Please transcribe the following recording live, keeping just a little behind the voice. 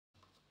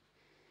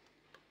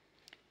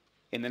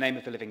In the name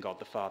of the living God,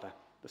 the Father,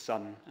 the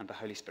Son, and the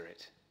Holy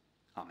Spirit.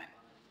 Amen.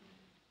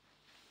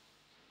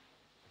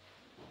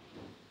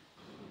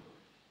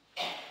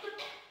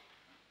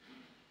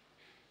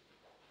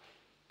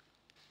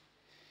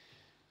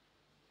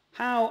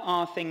 How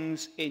are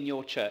things in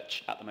your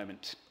church at the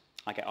moment?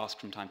 I get asked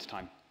from time to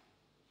time.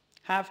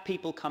 Have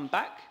people come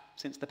back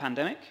since the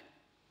pandemic?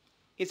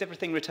 Is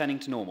everything returning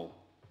to normal?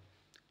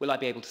 Will I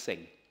be able to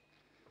sing?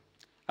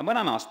 And when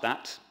I'm asked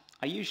that,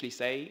 I usually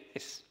say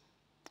this: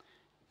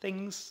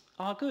 things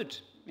are good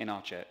in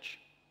our church.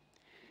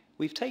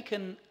 We've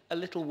taken a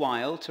little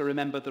while to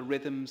remember the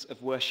rhythms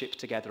of worship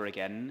together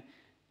again,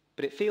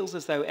 but it feels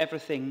as though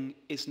everything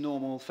is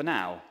normal for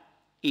now,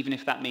 even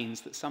if that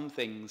means that some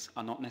things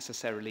are not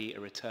necessarily a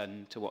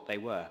return to what they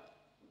were.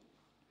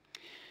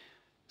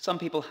 Some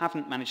people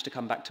haven't managed to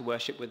come back to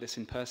worship with us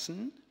in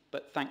person,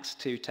 but thanks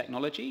to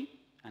technology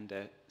and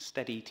a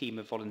steady team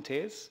of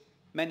volunteers,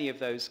 many of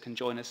those can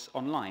join us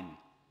online,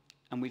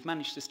 and we've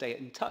managed to stay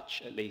in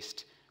touch, at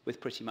least, with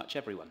pretty much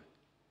everyone.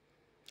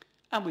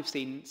 And we've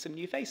seen some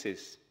new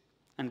faces,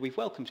 and we've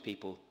welcomed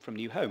people from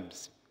new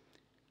homes.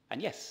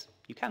 And yes,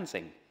 you can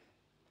sing.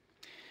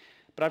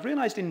 But I've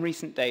realised in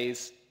recent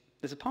days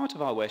there's a part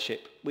of our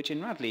worship which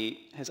in Radley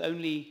has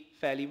only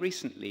fairly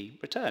recently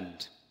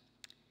returned.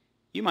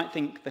 You might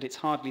think that it's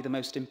hardly the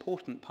most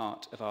important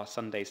part of our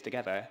Sundays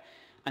together,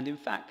 and in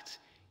fact,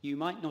 you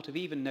might not have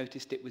even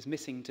noticed it was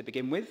missing to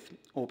begin with,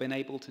 or been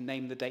able to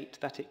name the date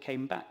that it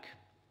came back.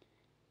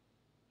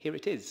 Here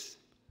it is.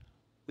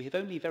 We have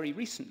only very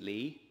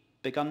recently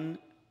begun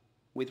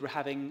with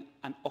having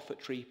an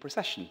offertory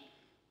procession.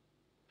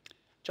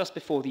 Just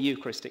before the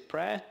Eucharistic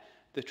prayer,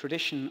 the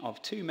tradition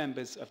of two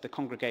members of the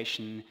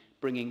congregation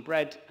bringing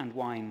bread and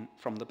wine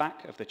from the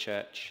back of the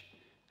church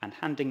and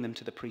handing them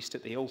to the priest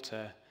at the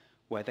altar,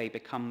 where they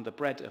become the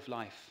bread of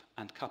life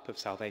and cup of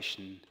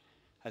salvation,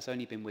 has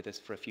only been with us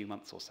for a few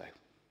months or so.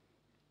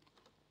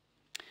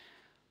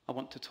 I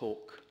want to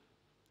talk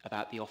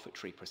about the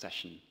offertory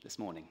procession this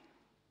morning,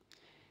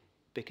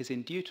 because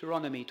in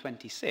Deuteronomy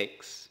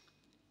 26,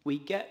 we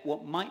get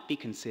what might be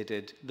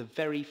considered the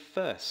very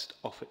first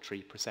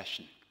offertory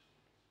procession.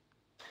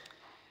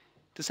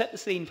 To set the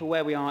scene for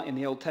where we are in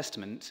the Old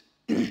Testament,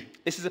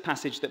 this is a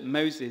passage that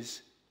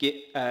Moses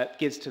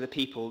gives to the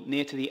people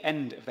near to the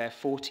end of their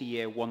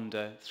 40-year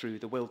wander through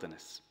the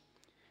wilderness,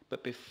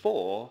 but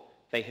before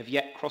they have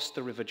yet crossed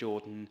the River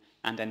Jordan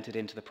and entered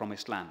into the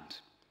Promised Land.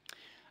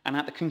 And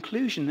at the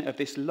conclusion of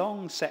this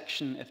long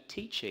section of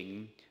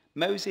teaching,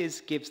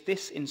 Moses gives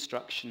this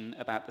instruction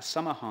about the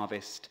summer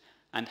harvest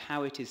and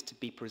how it is to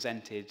be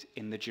presented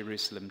in the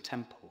Jerusalem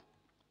temple.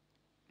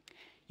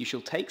 You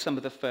shall take some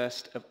of the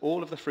first of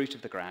all of the fruit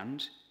of the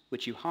ground,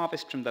 which you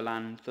harvest from the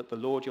land that the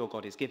Lord your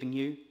God is giving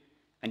you,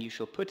 and you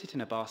shall put it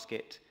in a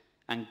basket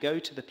and go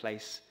to the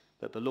place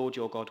that the Lord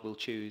your God will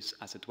choose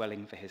as a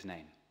dwelling for his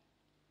name.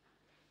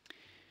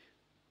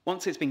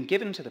 Once it's been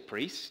given to the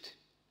priest,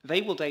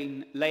 they will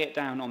then lay it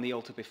down on the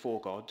altar before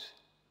God,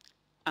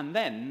 and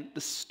then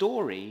the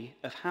story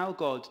of how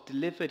God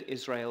delivered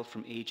Israel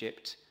from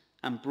Egypt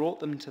and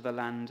brought them to the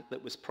land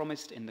that was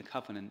promised in the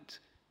covenant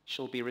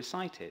shall be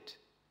recited.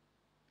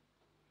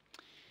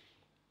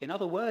 In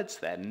other words,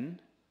 then,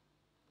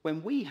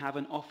 when we have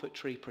an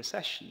offertory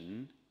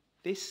procession,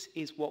 this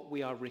is what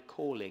we are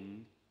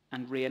recalling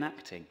and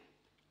reenacting.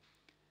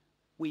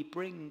 We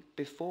bring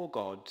before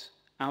God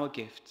our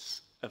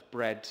gifts of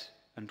bread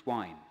and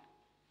wine.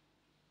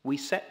 We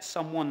set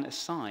someone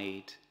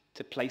aside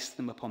to place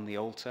them upon the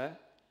altar,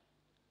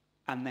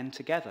 and then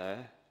together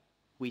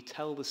we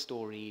tell the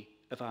story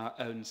of our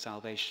own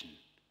salvation,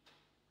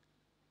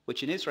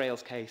 which in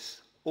Israel's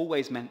case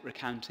always meant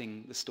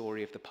recounting the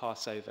story of the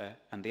Passover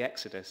and the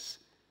Exodus,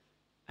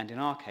 and in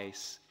our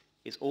case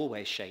is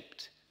always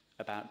shaped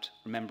about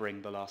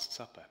remembering the Last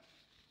Supper.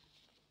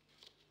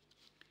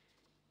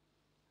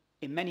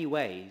 In many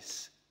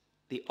ways,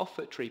 the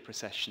offertory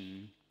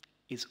procession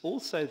is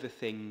also the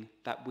thing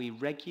that we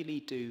regularly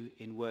do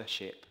in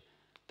worship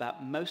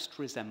that most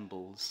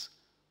resembles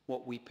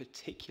what we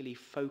particularly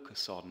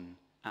focus on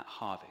at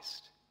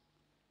harvest.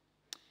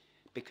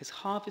 Because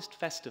harvest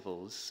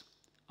festivals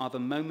are the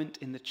moment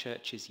in the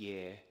church's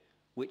year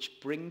which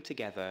bring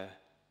together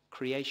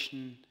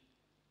creation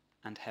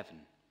and heaven,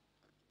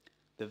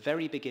 the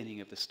very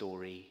beginning of the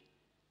story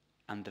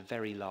and the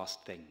very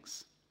last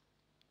things.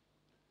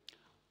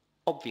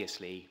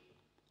 Obviously,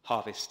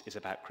 harvest is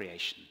about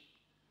creation.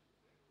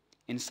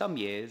 In some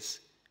years,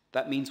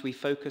 that means we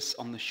focus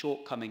on the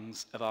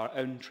shortcomings of our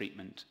own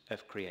treatment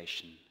of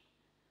creation.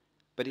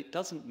 But it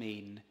doesn't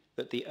mean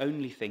that the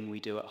only thing we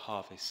do at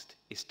harvest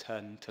is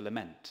turn to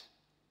lament.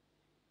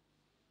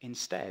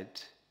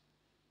 Instead,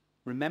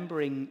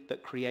 remembering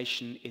that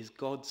creation is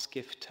God's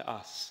gift to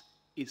us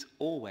is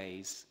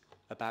always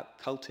about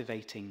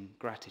cultivating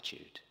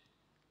gratitude.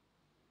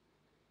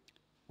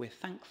 We're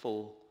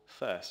thankful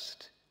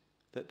first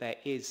that there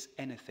is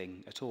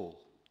anything at all,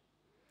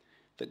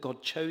 that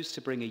God chose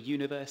to bring a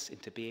universe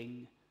into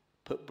being,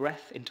 put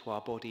breath into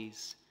our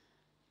bodies,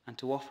 and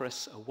to offer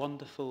us a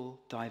wonderful,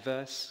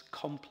 diverse,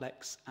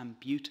 complex, and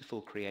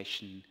beautiful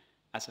creation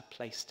as a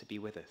place to be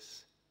with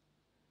us.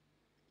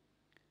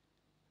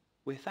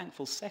 We're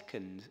thankful,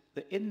 second,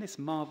 that in this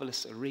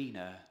marvellous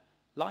arena,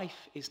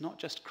 life is not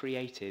just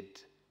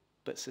created,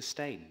 but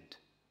sustained.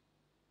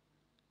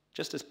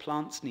 Just as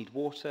plants need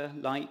water,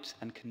 light,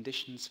 and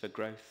conditions for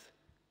growth,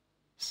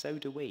 so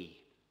do we.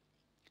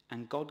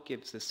 And God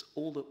gives us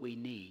all that we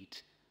need,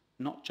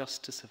 not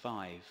just to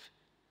survive,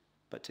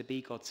 but to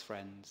be God's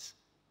friends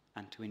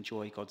and to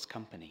enjoy God's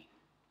company.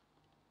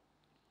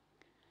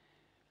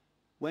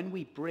 When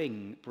we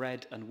bring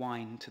bread and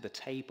wine to the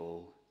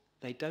table,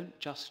 they don't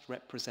just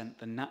represent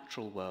the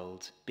natural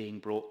world being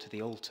brought to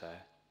the altar.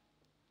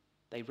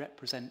 They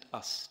represent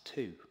us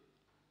too.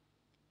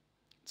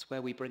 It's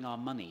where we bring our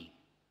money,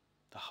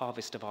 the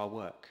harvest of our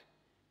work,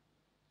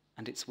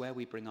 and it's where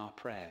we bring our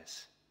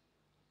prayers,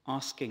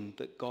 asking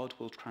that God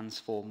will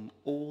transform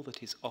all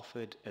that is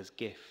offered as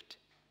gift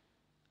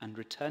and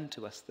return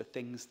to us the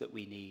things that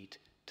we need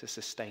to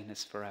sustain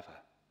us forever.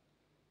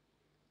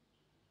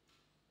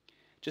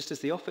 Just as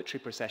the offertory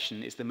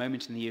procession is the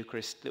moment in the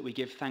Eucharist that we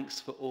give thanks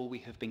for all we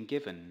have been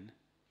given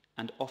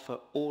and offer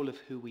all of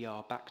who we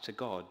are back to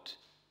God,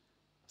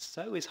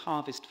 so is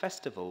Harvest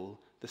Festival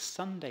the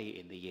Sunday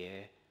in the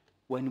year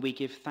when we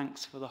give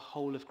thanks for the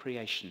whole of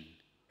creation,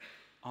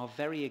 our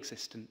very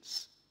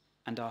existence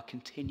and our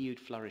continued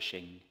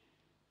flourishing,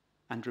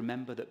 and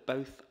remember that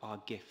both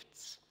are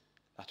gifts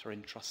that are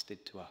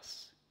entrusted to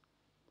us.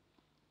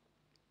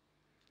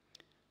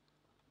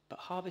 But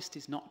harvest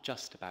is not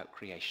just about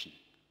creation.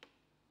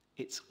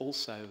 It's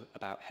also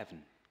about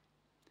heaven.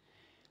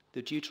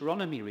 The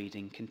Deuteronomy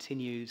reading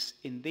continues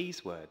in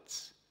these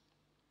words,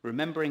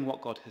 remembering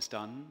what God has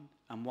done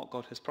and what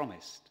God has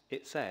promised.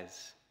 It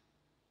says,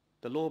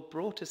 "The Lord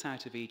brought us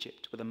out of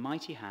Egypt with a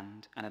mighty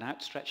hand and an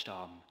outstretched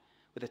arm,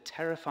 with a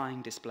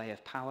terrifying display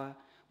of power,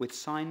 with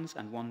signs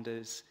and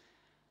wonders,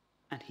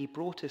 and he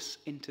brought us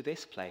into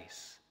this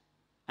place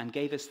and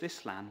gave us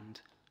this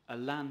land, a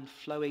land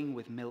flowing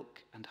with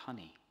milk and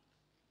honey."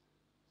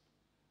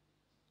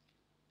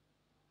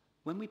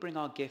 When we bring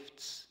our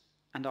gifts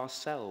and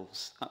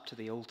ourselves up to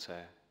the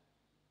altar,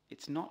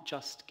 it's not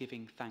just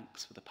giving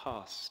thanks for the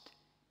past,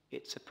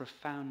 it's a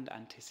profound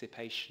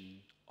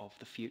anticipation of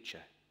the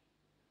future.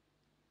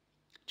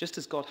 Just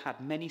as God had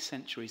many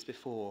centuries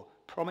before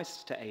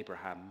promised to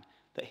Abraham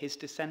that his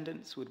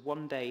descendants would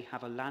one day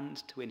have a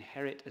land to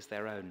inherit as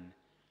their own,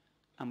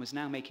 and was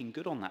now making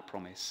good on that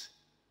promise,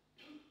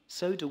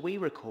 so do we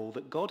recall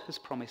that God has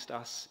promised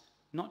us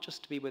not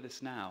just to be with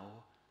us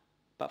now,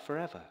 but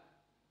forever.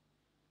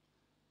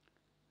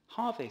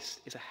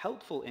 Harvest is a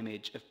helpful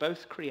image of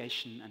both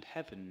creation and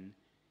heaven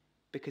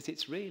because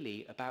it's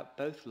really about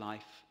both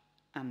life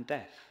and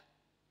death.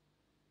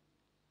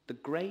 The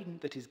grain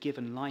that is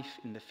given life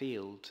in the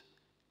field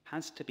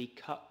has to be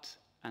cut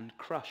and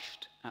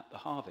crushed at the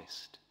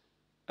harvest.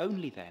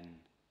 Only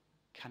then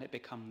can it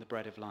become the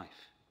bread of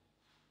life.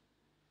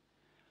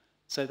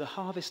 So the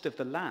harvest of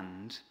the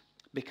land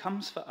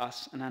becomes for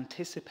us an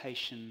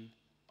anticipation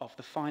of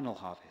the final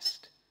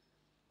harvest,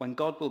 when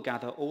God will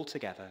gather all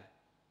together,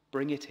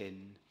 bring it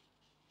in,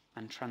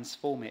 and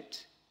transform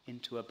it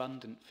into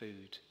abundant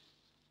food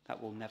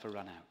that will never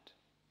run out.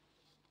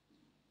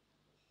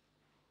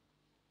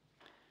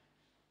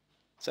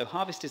 So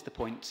harvest is the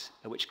point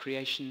at which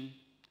creation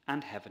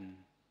and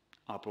heaven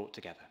are brought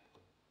together.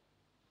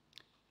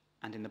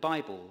 And in the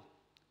Bible,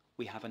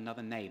 we have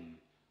another name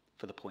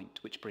for the point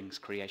which brings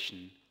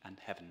creation and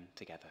heaven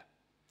together.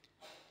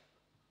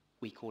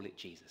 We call it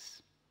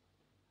Jesus.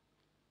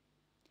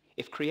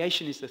 If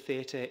creation is the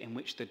theatre in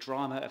which the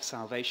drama of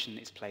salvation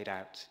is played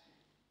out,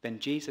 then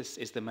Jesus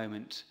is the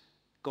moment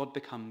God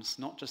becomes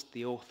not just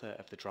the author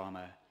of the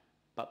drama,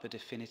 but the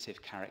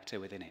definitive character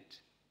within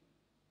it.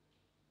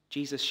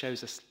 Jesus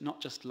shows us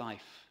not just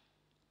life,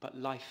 but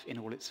life in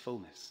all its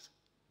fullness.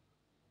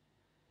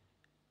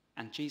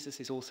 And Jesus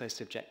is also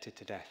subjected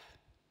to death.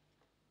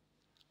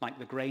 Like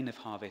the grain of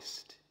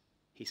harvest,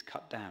 he's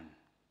cut down.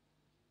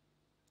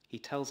 He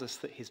tells us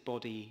that his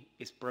body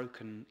is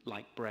broken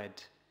like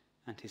bread,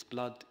 and his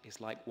blood is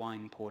like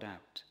wine poured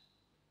out.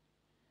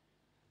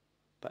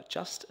 But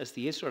just as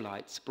the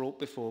Israelites brought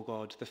before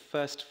God the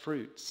first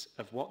fruits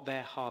of what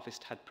their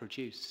harvest had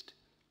produced,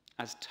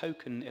 as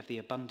token of the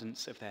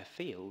abundance of their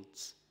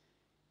fields,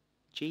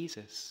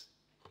 Jesus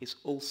is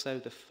also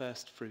the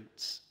first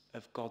fruits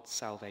of God's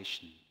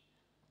salvation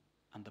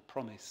and the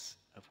promise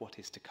of what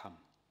is to come.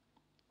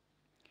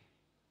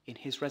 In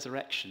his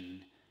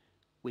resurrection,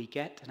 we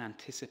get an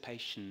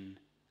anticipation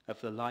of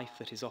the life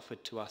that is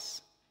offered to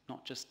us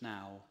not just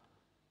now,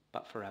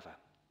 but forever.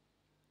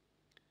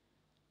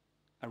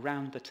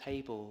 Around the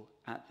table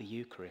at the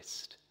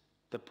Eucharist,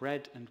 the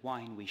bread and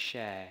wine we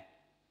share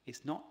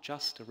is not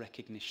just a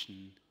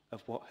recognition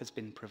of what has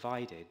been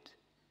provided,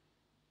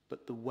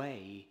 but the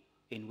way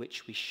in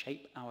which we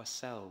shape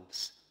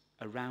ourselves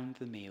around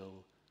the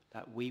meal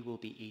that we will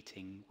be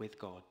eating with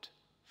God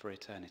for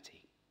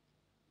eternity.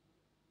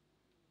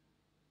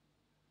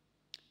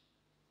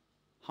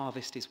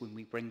 Harvest is when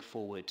we bring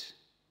forward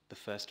the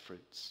first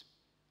fruits,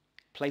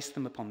 place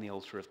them upon the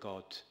altar of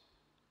God,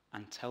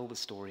 and tell the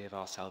story of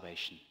our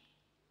salvation.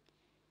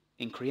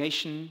 In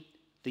creation,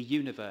 the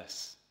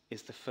universe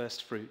is the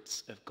first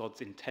fruits of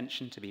God's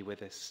intention to be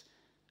with us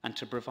and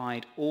to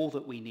provide all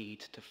that we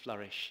need to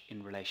flourish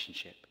in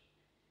relationship.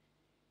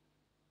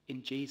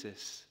 In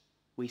Jesus,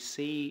 we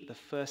see the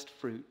first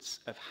fruits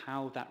of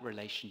how that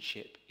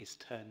relationship is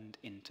turned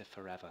into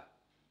forever.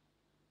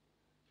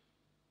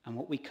 And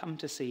what we come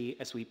to see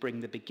as we bring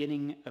the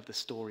beginning of the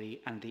story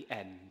and the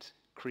end,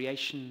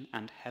 creation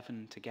and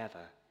heaven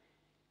together,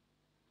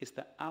 is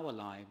that our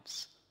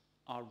lives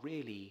are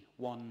really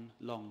one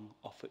long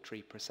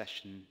offertory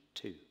procession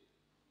too.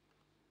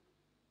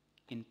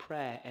 In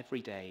prayer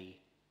every day,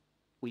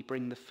 we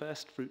bring the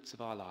first fruits of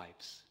our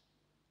lives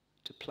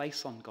to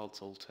place on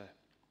God's altar,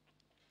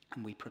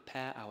 and we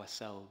prepare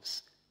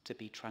ourselves to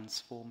be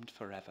transformed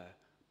forever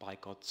by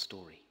God's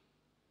story.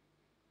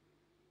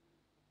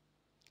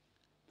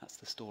 That's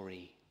the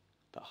story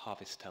that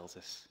Harvest tells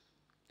us,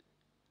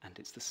 and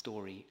it's the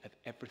story of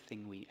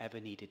everything we ever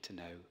needed to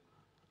know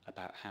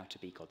about how to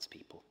be God's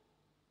people.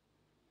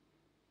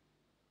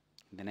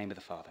 In the name of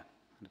the Father,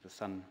 and of the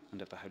Son,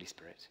 and of the Holy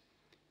Spirit.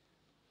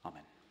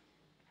 Amen.